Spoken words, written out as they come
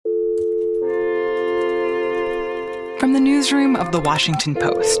From the newsroom of The Washington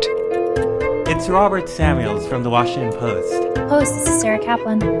Post. It's Robert Samuels from The Washington Post. Host, this is Sarah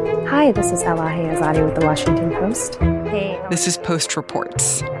Kaplan. Hi, this is Elahe Azadi with The Washington Post. Hey. This is Post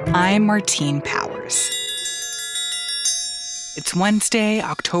Reports. I'm Martine Powers. It's Wednesday,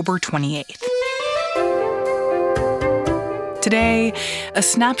 October 28th. Today, a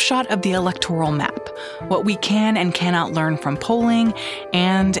snapshot of the electoral map, what we can and cannot learn from polling,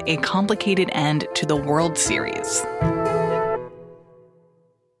 and a complicated end to the World Series.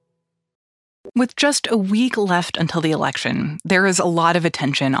 With just a week left until the election, there is a lot of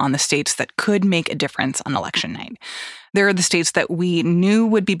attention on the states that could make a difference on election night. There are the states that we knew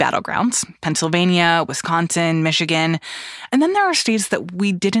would be battlegrounds: Pennsylvania, Wisconsin, Michigan. And then there are states that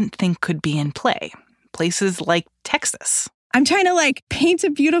we didn't think could be in play, places like Texas. I'm trying to paint a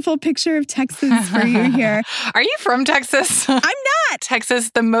beautiful picture of Texas for you here. Are you from Texas? I'm not.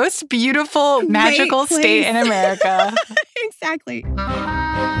 Texas, the most beautiful, magical state in America. Exactly.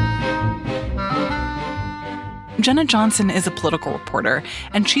 Jenna Johnson is a political reporter,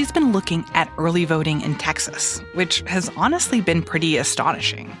 and she's been looking at early voting in Texas, which has honestly been pretty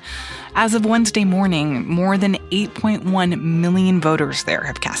astonishing. As of Wednesday morning, more than 8.1 million voters there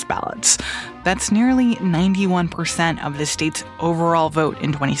have cast ballots. That's nearly 91% of the state's overall vote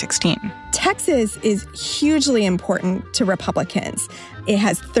in 2016. Texas is hugely important to Republicans. It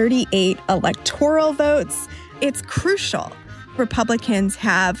has 38 electoral votes. It's crucial. Republicans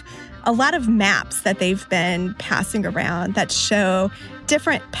have a lot of maps that they've been passing around that show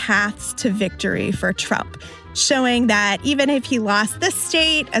different paths to victory for Trump, showing that even if he lost this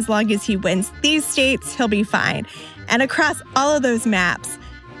state, as long as he wins these states, he'll be fine. And across all of those maps,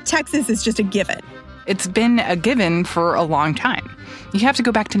 Texas is just a given. It's been a given for a long time. You have to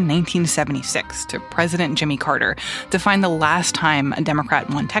go back to 1976 to President Jimmy Carter to find the last time a Democrat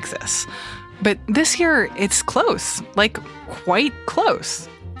won Texas. But this year, it's close, quite close.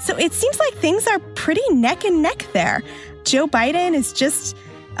 So it seems like things are pretty neck and neck there. Joe Biden is just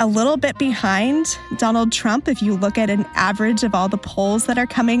a little bit behind Donald Trump if you look at an average of all the polls that are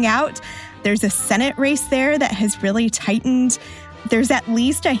coming out. There's a Senate race there that has really tightened. There's at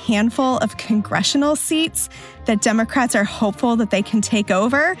least a handful of congressional seats that Democrats are hopeful that they can take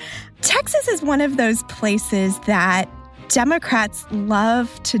over. Texas is one of those places that Democrats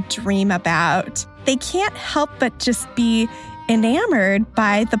love to dream about. They can't help but just be enamored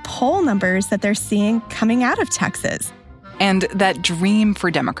by the poll numbers that they're seeing coming out of Texas. And that dream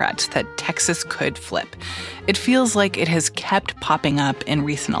for Democrats that Texas could flip. It feels like it has kept popping up in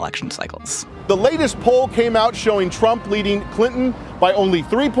recent election cycles. The latest poll came out showing Trump leading Clinton by only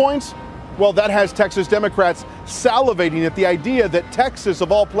 3 points. Well, that has Texas Democrats salivating at the idea that Texas,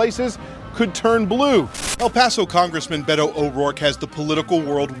 of all places, could turn blue. El Paso Congressman Beto O'Rourke has the political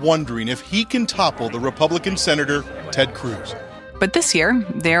world wondering if he can topple the Republican Senator Ted Cruz. But this year,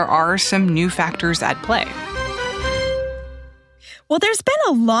 there are some new factors at play. Well, there's been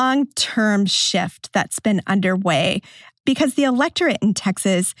a long-term shift that's been underway because the electorate in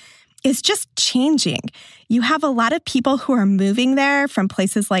Texas is just changing. You have a lot of people who are moving there from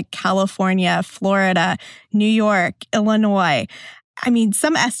places like California, Florida, New York, Illinois. I mean,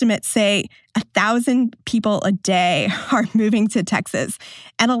 some estimates say 1,000 people a day are moving to Texas,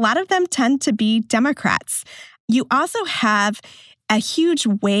 and a lot of them tend to be Democrats. You also have a huge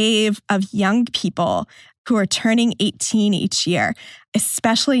wave of young people who are turning 18 each year,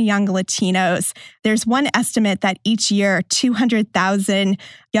 especially young Latinos. There's one estimate that each year 200,000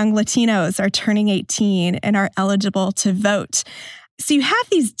 young Latinos are turning 18 and are eligible to vote. So you have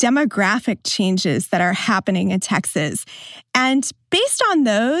these demographic changes that are happening in Texas. And based on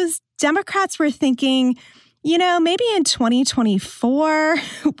those, Democrats were thinking, maybe in 2024,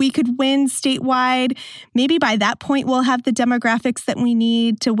 we could win statewide. Maybe by that point, we'll have the demographics that we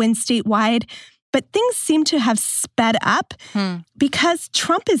need to win statewide. But things seem to have sped up because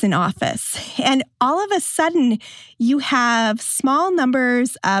Trump is in office. And all of a sudden, you have small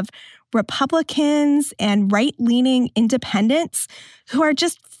numbers of Republicans and right-leaning independents who are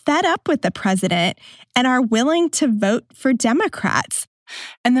just fed up with the president and are willing to vote for Democrats.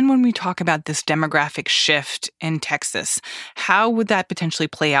 And then when we talk about this demographic shift in Texas, how would that potentially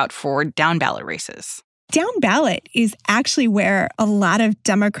play out for down-ballot races? Down ballot is actually where a lot of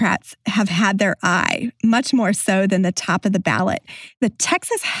Democrats have had their eye, much more so than the top of the ballot. The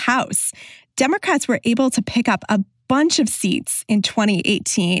Texas House, Democrats were able to pick up a bunch of seats in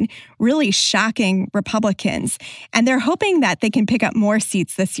 2018, really shocking Republicans. And they're hoping that they can pick up more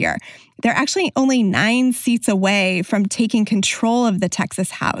seats this year. They're actually only 9 seats away from taking control of the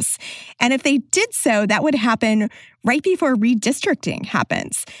Texas House. And if they did so, that would happen right before redistricting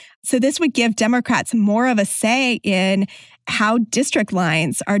happens. So this would give Democrats more of a say in how district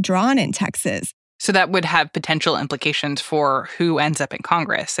lines are drawn in Texas. So that would have potential implications for who ends up in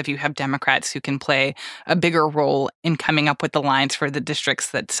Congress if you have Democrats who can play a bigger role in coming up with the lines for the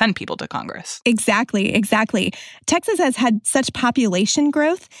districts that send people to Congress. Exactly. Texas has had such population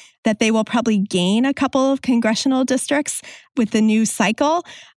growth that they will probably gain a couple of congressional districts with the new cycle.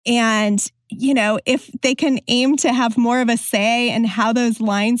 And, if they can aim to have more of a say in how those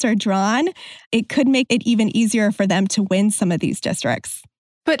lines are drawn, it could make it even easier for them to win some of these districts.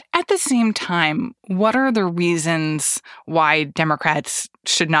 But at the same time, what are the reasons why Democrats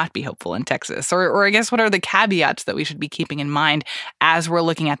should not be hopeful in Texas? Or I guess what are the caveats that we should be keeping in mind as we're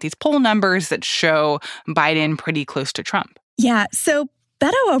looking at these poll numbers that show Biden pretty close to Trump? Yeah, so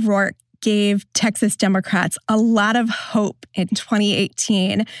Beto O'Rourke gave Texas Democrats a lot of hope in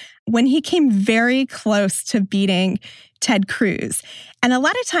 2018 when he came very close to beating Ted Cruz. And a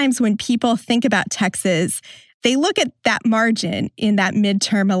lot of times when people think about Texas, they look at that margin in that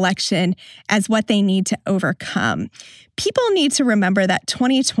midterm election as what they need to overcome. People need to remember that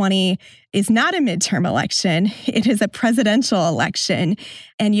 2020 is not a midterm election. It is a presidential election,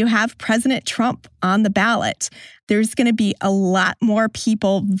 and you have President Trump on the ballot. There's going to be a lot more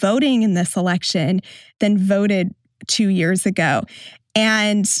people voting in this election than voted 2 years ago,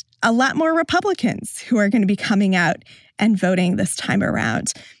 and a lot more Republicans who are going to be coming out and voting this time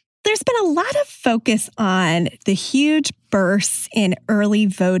around. There's been a lot of focus on the huge bursts in early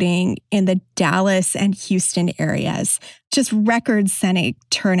voting in the Dallas and Houston areas, just record-setting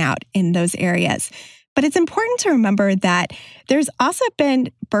turnout in those areas. But it's important to remember that there's also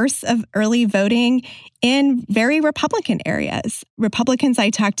been bursts of early voting in very Republican areas. Republicans I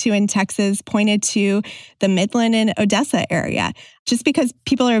talked to in Texas pointed to the Midland and Odessa area. Just because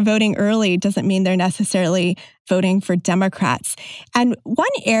people are voting early doesn't mean they're necessarily voting for Democrats. And one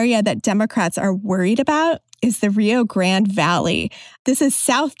area that Democrats are worried about is the Rio Grande Valley. This is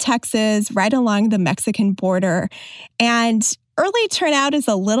South Texas, right along the Mexican border. And early turnout is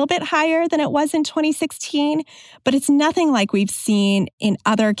a little bit higher than it was in 2016, but it's nothing like we've seen in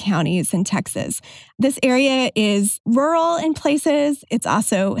other counties in Texas. This area is rural in places. It's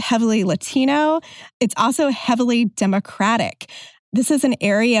also heavily Latino. It's also heavily Democratic. This is an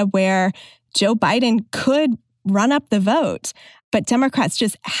area where Joe Biden could run up the vote, but Democrats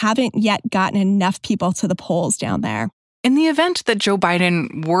just haven't yet gotten enough people to the polls down there. In the event that Joe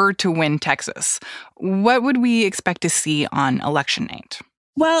Biden were to win Texas, what would we expect to see on election night?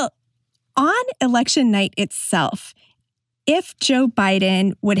 Well, on election night itself, if Joe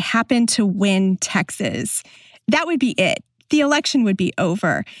Biden would happen to win Texas, that would be it. The election would be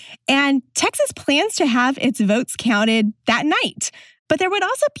over. And Texas plans to have its votes counted that night. But there would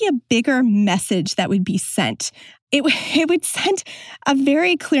also be a bigger message that would be sent. It would send a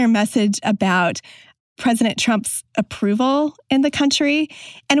very clear message about President Trump's approval in the country,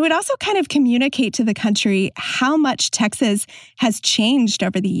 and it would also kind of communicate to the country how much Texas has changed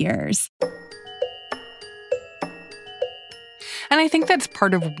over the years. And I think that's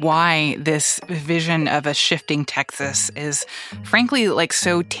part of why this vision of a shifting Texas is, frankly,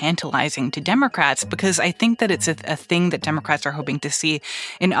 so tantalizing to Democrats, because I think that it's a thing that Democrats are hoping to see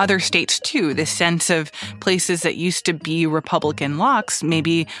in other states, too. This sense of places that used to be Republican locks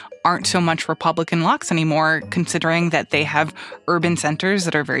maybe aren't so much Republican locks anymore, considering that they have urban centers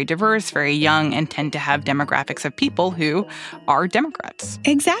that are very diverse, very young, and tend to have demographics of people who are Democrats.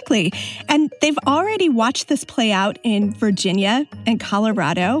 Exactly. And they've already watched this play out in Virginia and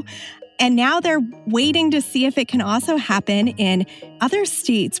Colorado. And now they're waiting to see if it can also happen in other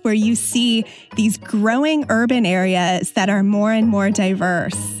states where you see these growing urban areas that are more and more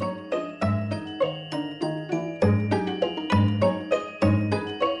diverse.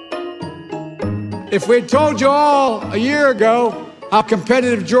 If we'd told you all a year ago how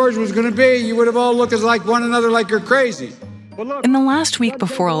competitive Georgia was going to be, you would have all looked at one another like you're crazy. But look, in the last week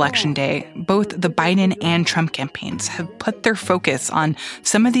before Election Day, both the Biden and Trump campaigns have put their focus on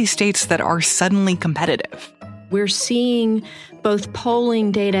some of these states that are suddenly competitive. We're seeing both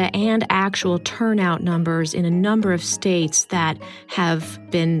polling data and actual turnout numbers in a number of states that have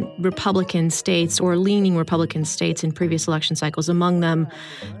been Republican states or leaning Republican states in previous election cycles, among them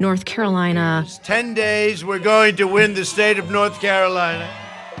North Carolina. 10 days, we're going to win the state of North Carolina.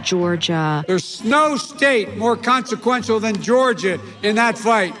 Georgia. There's no state more consequential than Georgia in that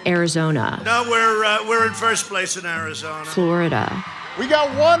fight. Arizona. No, we're in first place in Arizona. Florida. We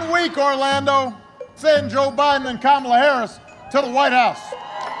got 1 week, Orlando. Send Joe Biden and Kamala Harris to the White House.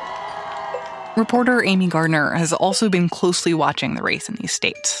 Reporter Amy Gardner has also been closely watching the race in these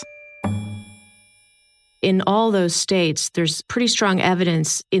states. in all those states, there's pretty strong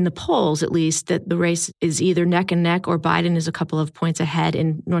evidence in the polls, at least, that the race is either neck and neck or Biden is a couple of points ahead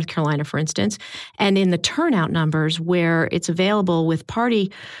in North Carolina, for instance. And in the turnout numbers where it's available with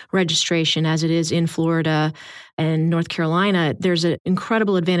party registration, as it is in Florida and North Carolina, there's an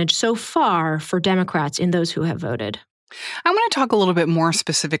incredible advantage so far for Democrats in those who have voted. I want to talk a little bit more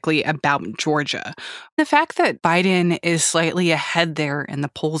specifically about Georgia. The fact that Biden is slightly ahead there in the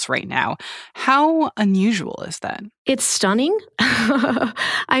polls right now, how unusual is that? It's stunning.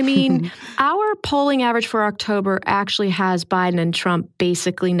 I mean, our polling average for October actually has Biden and Trump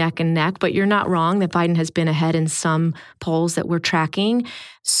basically neck and neck, but you're not wrong that Biden has been ahead in some polls that we're tracking.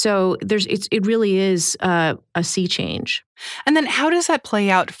 So it really is a sea change. And then how does that play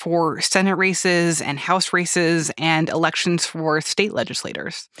out for Senate races and House races and elections for state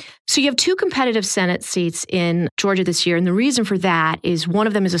legislators? So you have 2 competitive Senate seats in Georgia this year. And the reason for that is one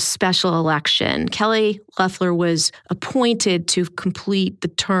of them is a special election. Kelly Loeffler was appointed to complete the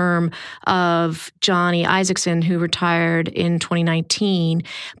term of Johnny Isakson, who retired in 2019.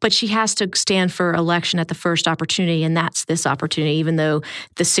 But she has to stand for election at the first opportunity, and that's this opportunity, even though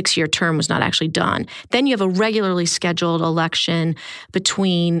the 6-year term was not actually done. Then you have a regularly scheduled election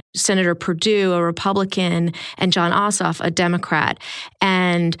between Senator Perdue, a Republican, and Jon Ossoff, a Democrat.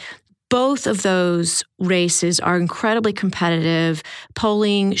 And both of those races are incredibly competitive.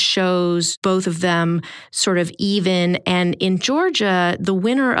 Polling shows both of them sort of even. And in Georgia, the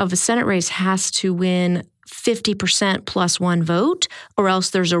winner of a Senate race has to win 50% plus 1 vote, or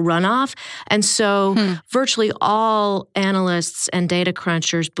else there's a runoff. And so virtually all analysts and data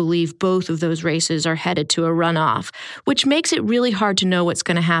crunchers believe both of those races are headed to a runoff, which makes it really hard to know what's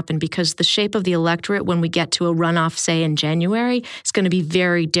going to happen because the shape of the electorate when we get to a runoff, say in January, is going to be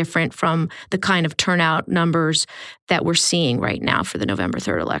very different from the kind of turnout numbers that we're seeing right now for the November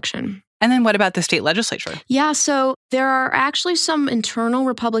 3rd election. And then what about the state legislature? Yeah, so there are actually some internal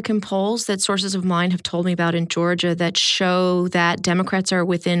Republican polls that sources of mine have told me about in Georgia that show that Democrats are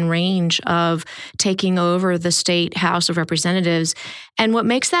within range of taking over the state House of Representatives. And what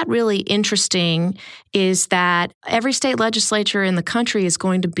makes that really interesting is that every state legislature in the country is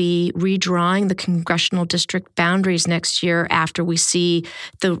going to be redrawing the congressional district boundaries next year after we see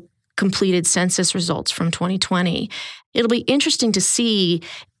the completed census results from 2020. It'll be interesting to see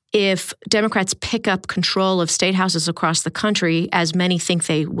if Democrats pick up control of state houses across the country, as many think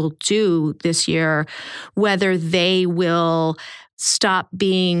they will do this year, whether they will stop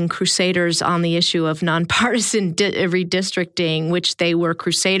being crusaders on the issue of nonpartisan redistricting, which they were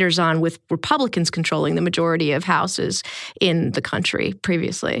crusaders on with Republicans controlling the majority of houses in the country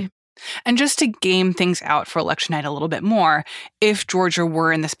previously. And just to game things out for election night a little bit more, if Georgia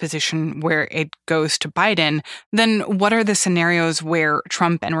were in this position where it goes to Biden, then what are the scenarios where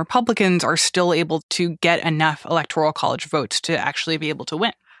Trump and Republicans are still able to get enough electoral college votes to actually be able to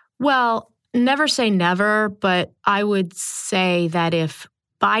win? Well, never say never, but I would say that if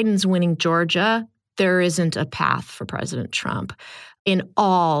Biden's winning Georgia, there isn't a path for President Trump. In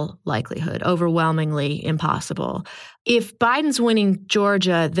all likelihood, overwhelmingly impossible. If Biden's winning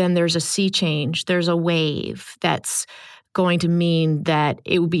Georgia, then there's a sea change. There's a wave that's going to mean that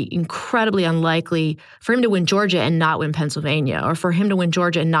it would be incredibly unlikely for him to win Georgia and not win Pennsylvania, or for him to win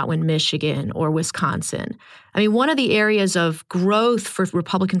Georgia and not win Michigan or Wisconsin. I mean, one of the areas of growth for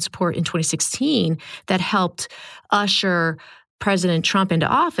Republican support in 2016 that helped usher President Trump into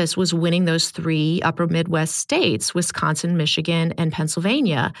office was winning those 3 upper Midwest states, Wisconsin, Michigan, and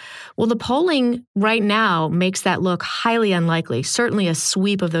Pennsylvania. Well, the polling right now makes that look highly unlikely. Certainly a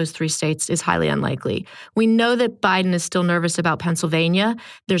sweep of those 3 states is highly unlikely. We know that Biden is still nervous about Pennsylvania.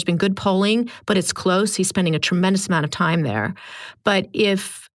 There's been good polling, but it's close. He's spending a tremendous amount of time there. But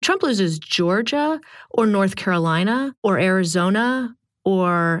if Trump loses Georgia or North Carolina or Arizona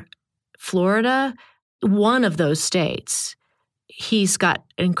or Florida, one of those states, he's got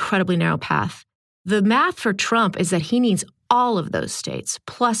an incredibly narrow path. The math for Trump is that he needs all of those states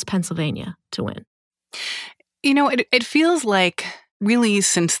plus Pennsylvania to win. You know, it feels like really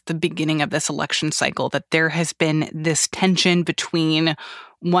since the beginning of this election cycle that there has been this tension between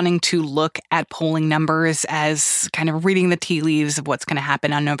wanting to look at polling numbers as kind of reading the tea leaves of what's going to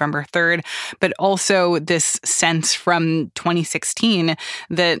happen on November 3rd, but also this sense from 2016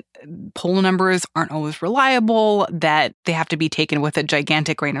 that poll numbers aren't always reliable, that they have to be taken with a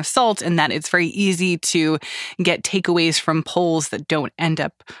gigantic grain of salt, and that it's very easy to get takeaways from polls that don't end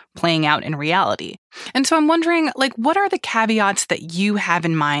up playing out in reality. And so I'm wondering, what are the caveats that you have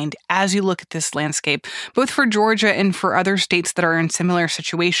in mind as you look at this landscape, both for Georgia and for other states that are in similar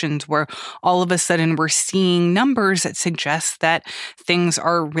situations where all of a sudden we're seeing numbers that suggest that things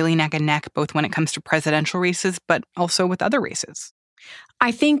are really neck and neck, both when it comes to presidential races, but also with other races?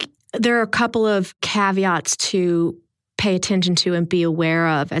 I think there are a couple of caveats to pay attention to and be aware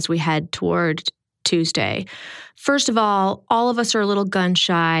of as we head toward Tuesday. First of all of us are a little gun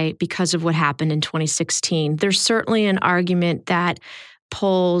shy because of what happened in 2016. There's certainly an argument that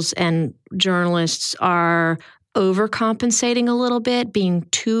polls and journalists are overcompensating a little bit, being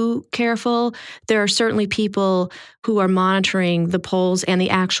too careful. There are certainly people who are monitoring the polls and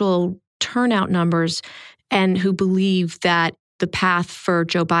the actual turnout numbers and who believe that the path for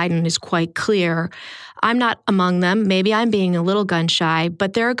Joe Biden is quite clear. I'm not among them. Maybe I'm being a little gun shy,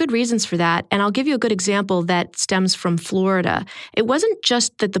 but there are good reasons for that. And I'll give you a good example that stems from Florida. It wasn't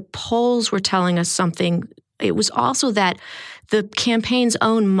just that the polls were telling us something. It was also that the campaign's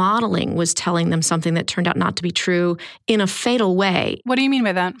own modeling was telling them something that turned out not to be true in a fatal way. What do you mean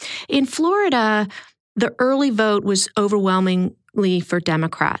by that? In Florida, the early vote was overwhelmingly for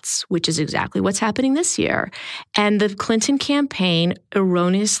Democrats, which is exactly what's happening this year. And the Clinton campaign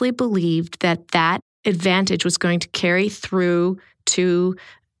erroneously believed that that advantage was going to carry through to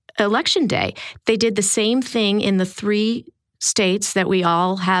Election Day. They did the same thing in the 3 states that we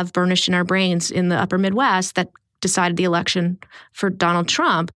all have burnished in our brains in the upper Midwest that decided the election for Donald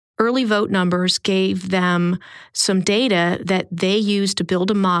Trump. Early vote numbers gave them some data that they used to build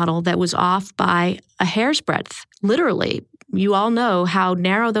a model that was off by a hair's breadth, literally. You all know how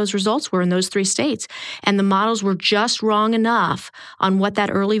narrow those results were in those 3 states. And the models were just wrong enough on what that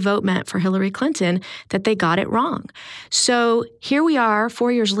early vote meant for Hillary Clinton that they got it wrong. So here we are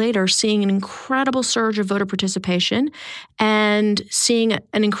 4 years later seeing an incredible surge of voter participation and seeing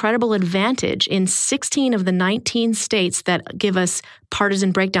an incredible advantage in 16 of the 19 states that give us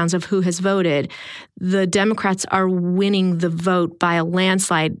partisan breakdowns of who has voted. The Democrats are winning the vote by a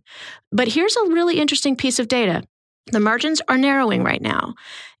landslide. But here's a really interesting piece of data. The margins are narrowing right now.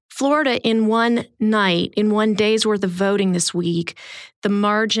 Florida, in one night, in one day's worth of voting this week, the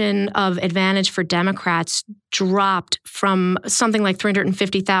margin of advantage for Democrats dropped from something like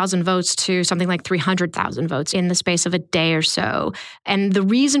 350,000 votes to something like 300,000 votes in the space of a day or so. And the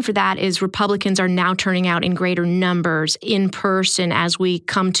reason for that is Republicans are now turning out in greater numbers in person as we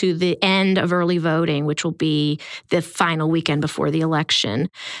come to the end of early voting, which will be the final weekend before the election.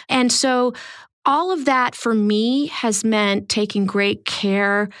 And so all of that for me has meant taking great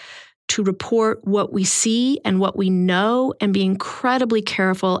care to report what we see and what we know and be incredibly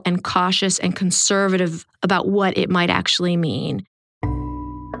careful and cautious and conservative about what it might actually mean.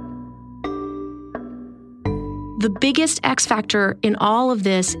 The biggest X factor in all of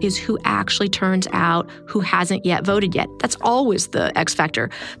this is who actually turns out who hasn't yet voted yet. That's always the X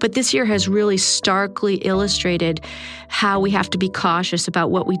factor. But this year has really starkly illustrated how we have to be cautious about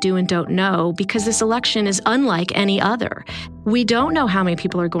what we do and don't know because this election is unlike any other. We don't know how many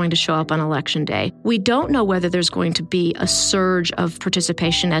people are going to show up on Election Day. We don't know whether there's going to be a surge of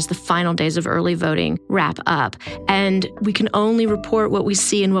participation as the final days of early voting wrap up. And we can only report what we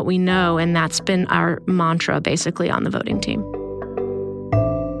see and what we know, and that's been our mantra, basically, on the voting team.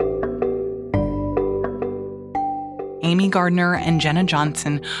 Amy Gardner and Jenna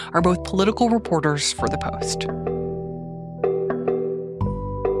Johnson are both political reporters for The Post.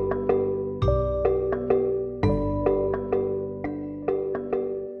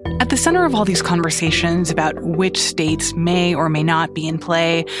 At the center of all these conversations about which states may or may not be in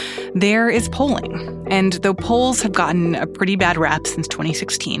play, there is polling. And though polls have gotten a pretty bad rap since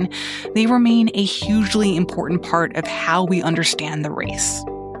 2016, they remain a hugely important part of how we understand the race.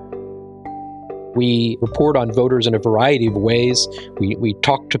 We report on voters in a variety of ways. We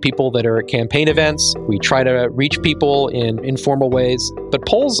talk to people that are at campaign events. We try to reach people in informal ways. But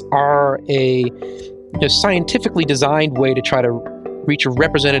polls are a scientifically designed way to try to reach a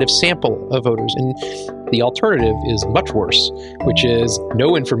representative sample of voters. And the alternative is much worse, which is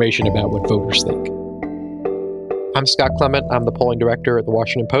no information about what voters think. I'm Scott Clement. I'm the polling director at the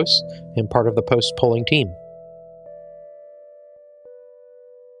Washington Post and part of the Post polling team.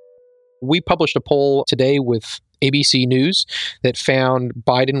 We published a poll today with ABC News that found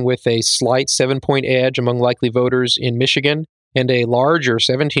Biden with a slight 7-point edge among likely voters in Michigan and a larger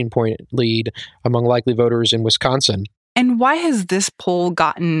 17-point lead among likely voters in Wisconsin. And why has this poll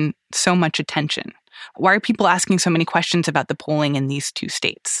gotten so much attention? Why are people asking so many questions about the polling in these 2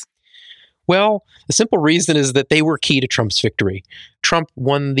 states? Well, the simple reason is that they were key to Trump's victory. Trump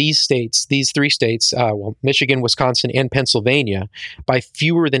won these three states, Michigan, Wisconsin, and Pennsylvania, by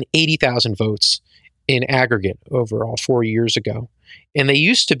fewer than 80,000 votes in aggregate overall 4 years ago. And they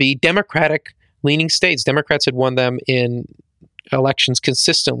used to be Democratic-leaning states. Democrats had won them in elections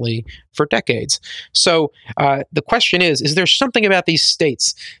consistently for decades. So the question is there something about these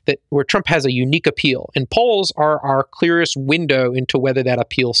states where Trump has a unique appeal? And polls are our clearest window into whether that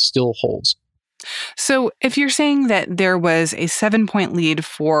appeal still holds. So if you're saying that there was a 7-point lead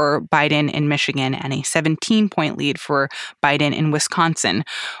for Biden in Michigan and a 17-point lead for Biden in Wisconsin,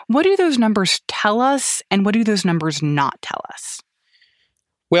 what do those numbers tell us and what do those numbers not tell us?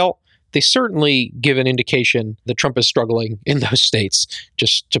 Well, they certainly give an indication that Trump is struggling in those states,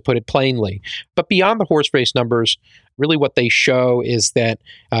 just to put it plainly. But beyond the horse race numbers, really what they show is that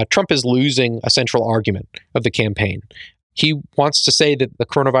Trump is losing a central argument of the campaign. He wants to say that the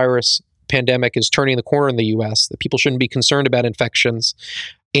coronavirus pandemic is turning the corner in the U.S., that people shouldn't be concerned about infections,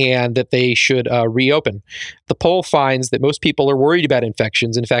 and that they should reopen. The poll finds that most people are worried about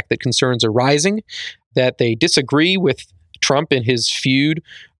infections, in fact, that concerns are rising, that they disagree with Trump in his feud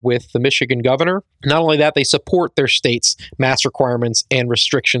with the Michigan governor. Not only that, they support their state's mask requirements and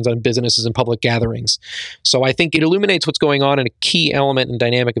restrictions on businesses and public gatherings. So I think it illuminates what's going on in a key element and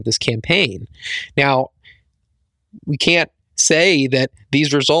dynamic of this campaign. Now, we can't say that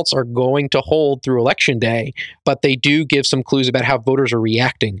these results are going to hold through Election Day, but they do give some clues about how voters are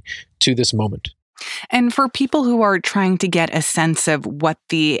reacting to this moment. And for people who are trying to get a sense of what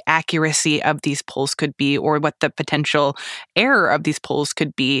the accuracy of these polls could be or what the potential error of these polls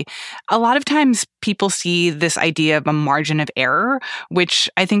could be, a lot of times people see this idea of a margin of error, which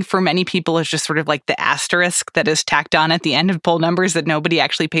I think for many people is just sort of like the asterisk that is tacked on at the end of poll numbers that nobody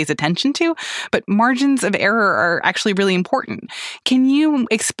actually pays attention to. But margins of error are actually really important. Can you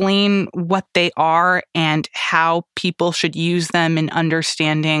explain what they are and how people should use them in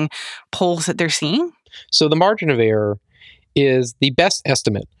understanding polls that they're seeing? So the margin of error is the best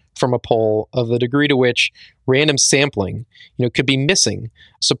estimate from a poll of the degree to which random sampling, could be missing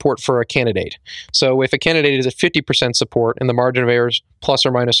support for a candidate. So if a candidate is at 50% support and the margin of error is plus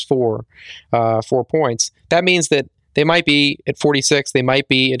or minus 4 points, that means that they might be at 46, they might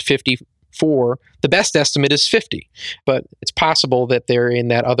be at 54. The best estimate is 50, but it's possible that they're in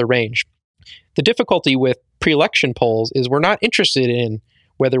that other range. The difficulty with pre-election polls is we're not interested in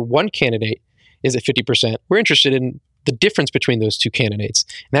whether one candidate is at 50%. We're interested in the difference between those two candidates.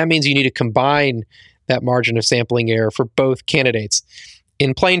 And that means you need to combine that margin of sampling error for both candidates.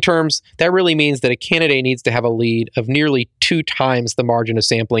 In plain terms, that really means that a candidate needs to have a lead of nearly 2 times the margin of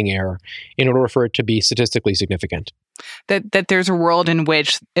sampling error in order for it to be statistically significant. That there's a world in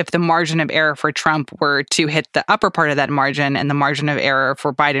which if the margin of error for Trump were to hit the upper part of that margin and the margin of error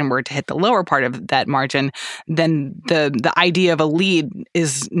for Biden were to hit the lower part of that margin, then the idea of a lead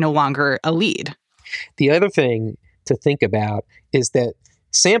is no longer a lead. The other thing to think about is that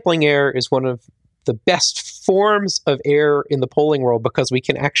sampling error is one of the best forms of error in the polling world because we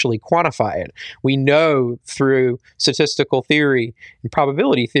can actually quantify it. We know through statistical theory and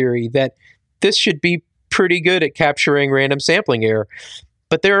probability theory that this should be pretty good at capturing random sampling error.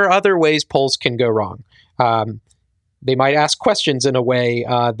 But there are other ways polls can go wrong. They might ask questions in a way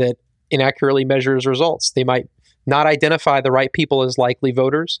that inaccurately measures results. They might not identify the right people as likely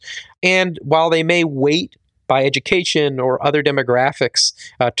voters. And while they may weight by education or other demographics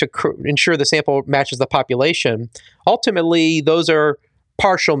to ensure the sample matches the population, ultimately those are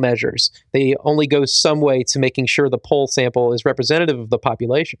partial measures. They only go some way to making sure the poll sample is representative of the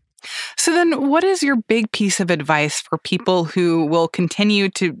population. So then what is your big piece of advice for people who will continue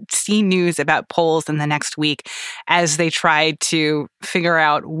to see news about polls in the next week as they try to figure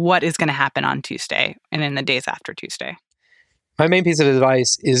out what is going to happen on Tuesday and in the days after Tuesday? My main piece of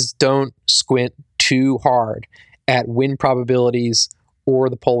advice is don't squint too hard at win probabilities or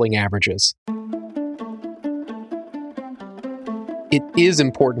the polling averages. It is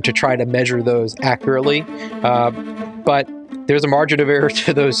important to try to measure those accurately, but there's a margin of error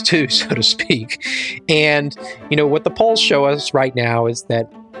to those too, so to speak. And, what the polls show us right now is that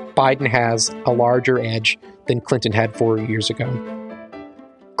Biden has a larger edge than Clinton had 4 years ago.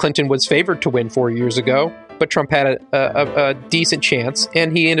 Clinton was favored to win 4 years ago, but Trump had a decent chance,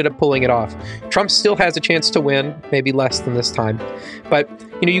 and he ended up pulling it off. Trump still has a chance to win, maybe less than this time. But,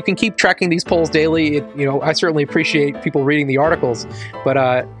 you can keep tracking these polls daily. I certainly appreciate people reading the articles,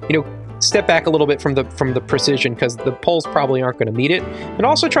 but, step back a little bit from the precision because the polls probably aren't going to meet it. And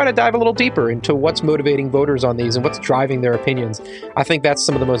also try to dive a little deeper into what's motivating voters on these and what's driving their opinions. I think that's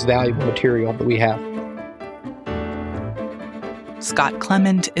some of the most valuable material that we have. Scott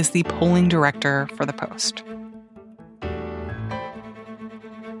Clement is the polling director for the Post.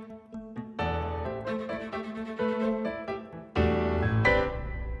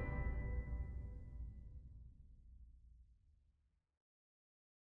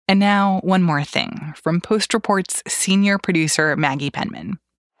 And now, one more thing from Post Report's senior producer, Maggie Penman.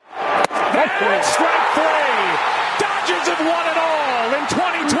 And strike three! Dodgers have won it all in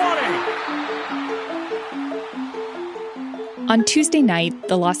 2020! On Tuesday night,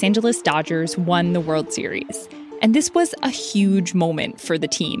 the Los Angeles Dodgers won the World Series. And this was a huge moment for the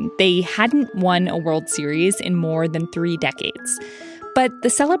team. They hadn't won a World Series in more than 3 decades. But the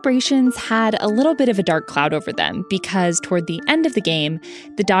celebrations had a little bit of a dark cloud over them because toward the end of the game,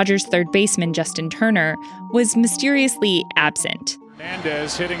 the Dodgers' third baseman, Justin Turner, was mysteriously absent.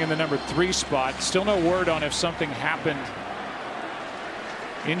 Hernandez hitting in the number 3 spot. Still no word on if something happened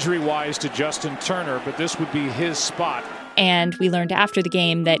injury-wise to Justin Turner, but this would be his spot. And we learned after the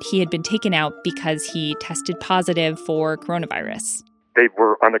game that he had been taken out because he tested positive for coronavirus. They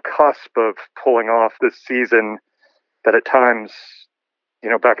were on the cusp of pulling off this season that at times,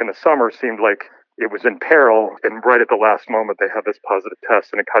 back in the summer seemed like it was in peril. And right at the last moment, they had this positive test,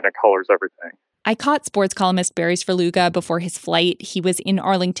 and it kind of colors everything. I caught sports columnist Barry Svrluga before his flight. He was in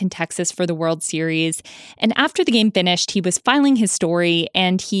Arlington, Texas for the World Series. And after the game finished, he was filing his story,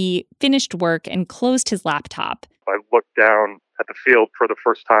 and he finished work and closed his laptop. I looked down at the field for the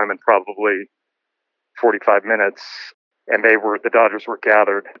first time in probably 45 minutes, and the Dodgers were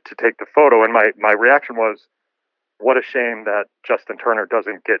gathered to take the photo. And my reaction was, what a shame that Justin Turner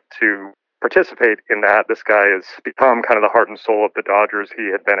doesn't get to participate in that. This guy has become kind of the heart and soul of the Dodgers. He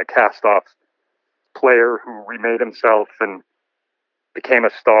had been a cast-off player who remade himself and became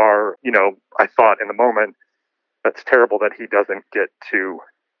a star. I thought in the moment, that's terrible that he doesn't get to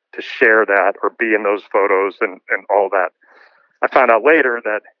share that or be in those photos and all that. I found out later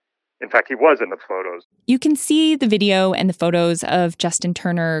that, in fact, he was in the photos. You can see the video and the photos of Justin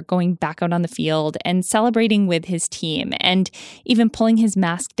Turner going back out on the field and celebrating with his team and even pulling his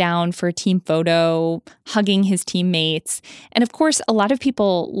mask down for a team photo, hugging his teammates. And of course, a lot of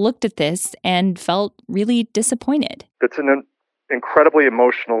people looked at this and felt really disappointed. It's an incredibly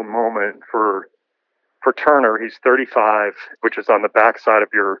emotional moment for Turner. He's 35, which is on the backside of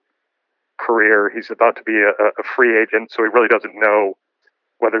your career. He's about to be a free agent, so he really doesn't know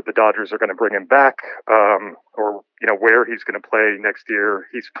whether the Dodgers are going to bring him back or where he's going to play next year.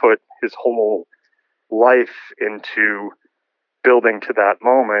 He's put his whole life into building to that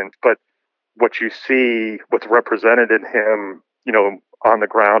moment. But what you see, what's represented in him, on the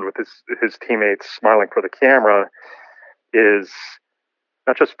ground with his teammates smiling for the camera, is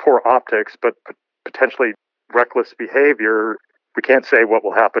not just poor optics, but potentially reckless behavior. We can't say what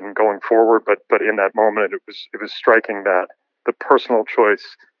will happen going forward, but in that moment, it was striking that the personal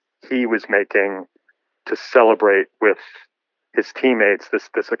choice he was making to celebrate with his teammates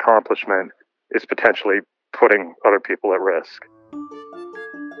this accomplishment is potentially putting other people at risk.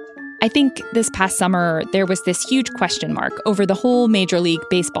 I think this past summer, there was this huge question mark over the whole Major League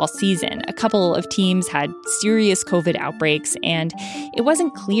Baseball season. A couple of teams had serious COVID outbreaks, and it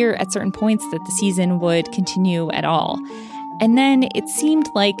wasn't clear at certain points that the season would continue at all. And then it seemed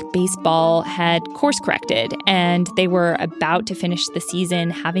like baseball had course-corrected, and they were about to finish the season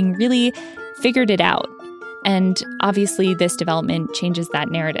having really figured it out. And obviously, this development changes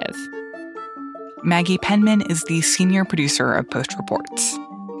that narrative. Maggie Penman is the senior producer of Post Reports.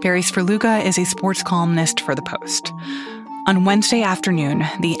 Barry Svrluga is a sports columnist for the Post. On Wednesday afternoon,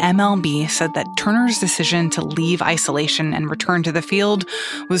 the MLB said that Turner's decision to leave isolation and return to the field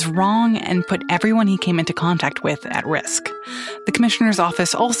was wrong and put everyone he came into contact with at risk. The commissioner's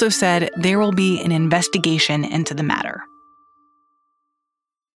office also said there will be an investigation into the matter.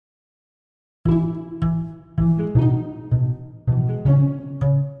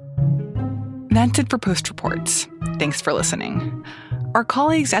 That's it for Post Reports. Thanks for listening. Our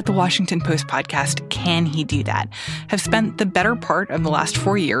colleagues at the Washington Post podcast, Can He Do That?, have spent the better part of the last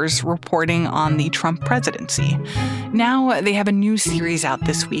 4 years reporting on the Trump presidency. Now they have a new series out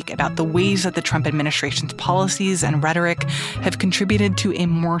this week about the ways that the Trump administration's policies and rhetoric have contributed to a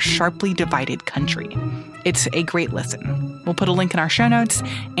more sharply divided country. It's a great listen. We'll put a link in our show notes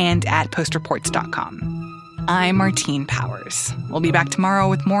and at postreports.com. I'm Martine Powers. We'll be back tomorrow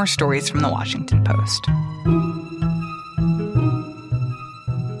with more stories from the Washington Post.